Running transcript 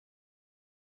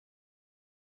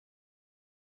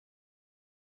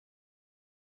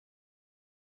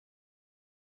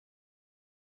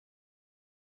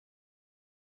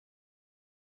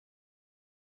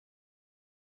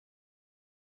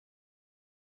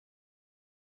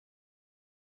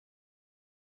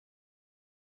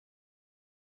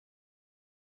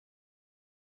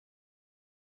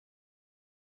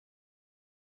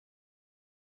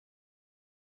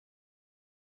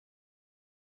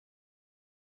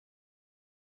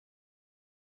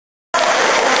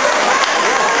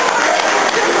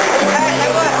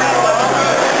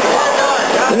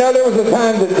know, there was a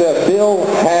time that Bill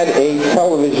had a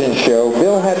television show.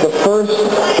 Bill had the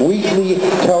first weekly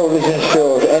television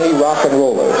show of any rock and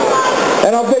rollers.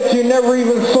 And I'll bet you never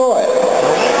even saw it.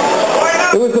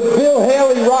 It was the Bill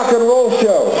Haley Rock and Roll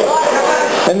Show.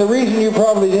 And the reason you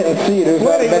probably didn't see it, it was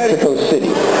out of Mexico City.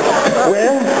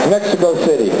 Where? Mexico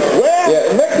City. Where?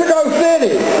 Yeah, Mexico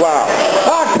City. Wow.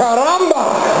 Ah, caramba!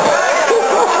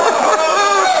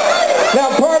 Now,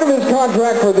 part of his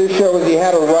contract for this show is he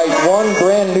had to write one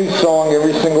brand new song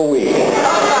every single week.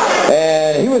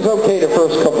 And he was okay the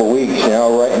first couple of weeks, you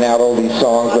know, writing out all these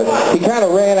songs, but he kind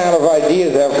of ran out of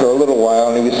ideas after a little while,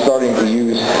 and he was starting to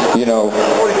use, you know,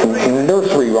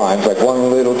 nursery rhymes, like one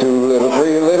little, two little,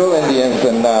 three little Indians,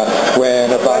 and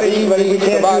when about evening,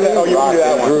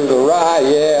 rocking through the rye,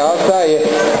 yeah, I'll tell you,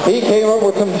 he came up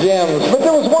with some gems. But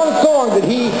there was one song that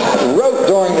he wrote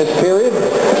during this period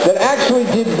that actually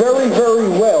did very, very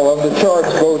well on the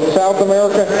charts, both South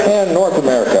America and North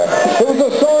America. It was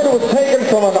a song that was taken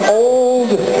from an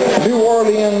old New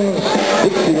Orleans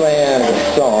Dixieland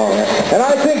song. And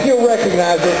I think you'll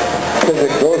recognize it because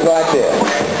it goes like this.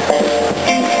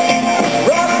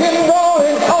 Rock and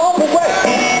rollin' all the way.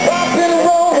 Rock and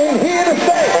rollin' here to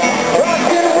stay.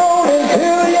 Rock and rollin'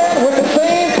 till the end when the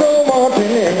Saints go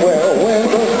marching in. Well, when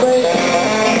the Saints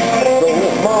go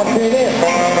marching in.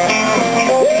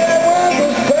 Yeah, when the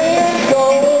Saints go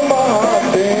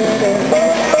marching in.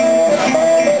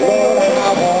 Lord, I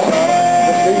want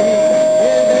to be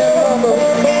in their number.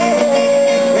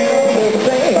 When the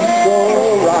Saints go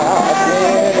rocking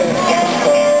in.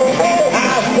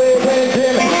 I say when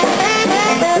Jimmy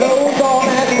blows on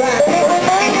that sax.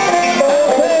 I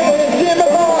say when Jimmy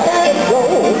boy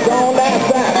blows on that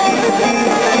sax.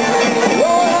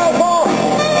 Lord, I want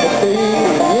to be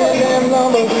in them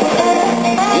numbers.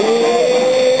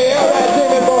 Yeah, all right,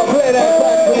 Jimmy boy, play that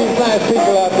sax for these nice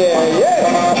people out there. Yeah.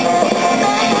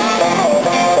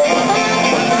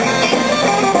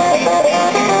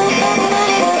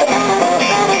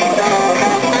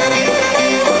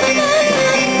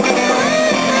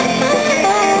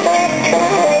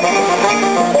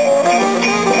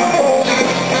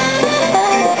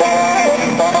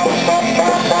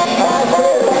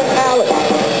 Alex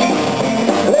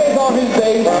plays on his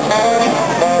bass.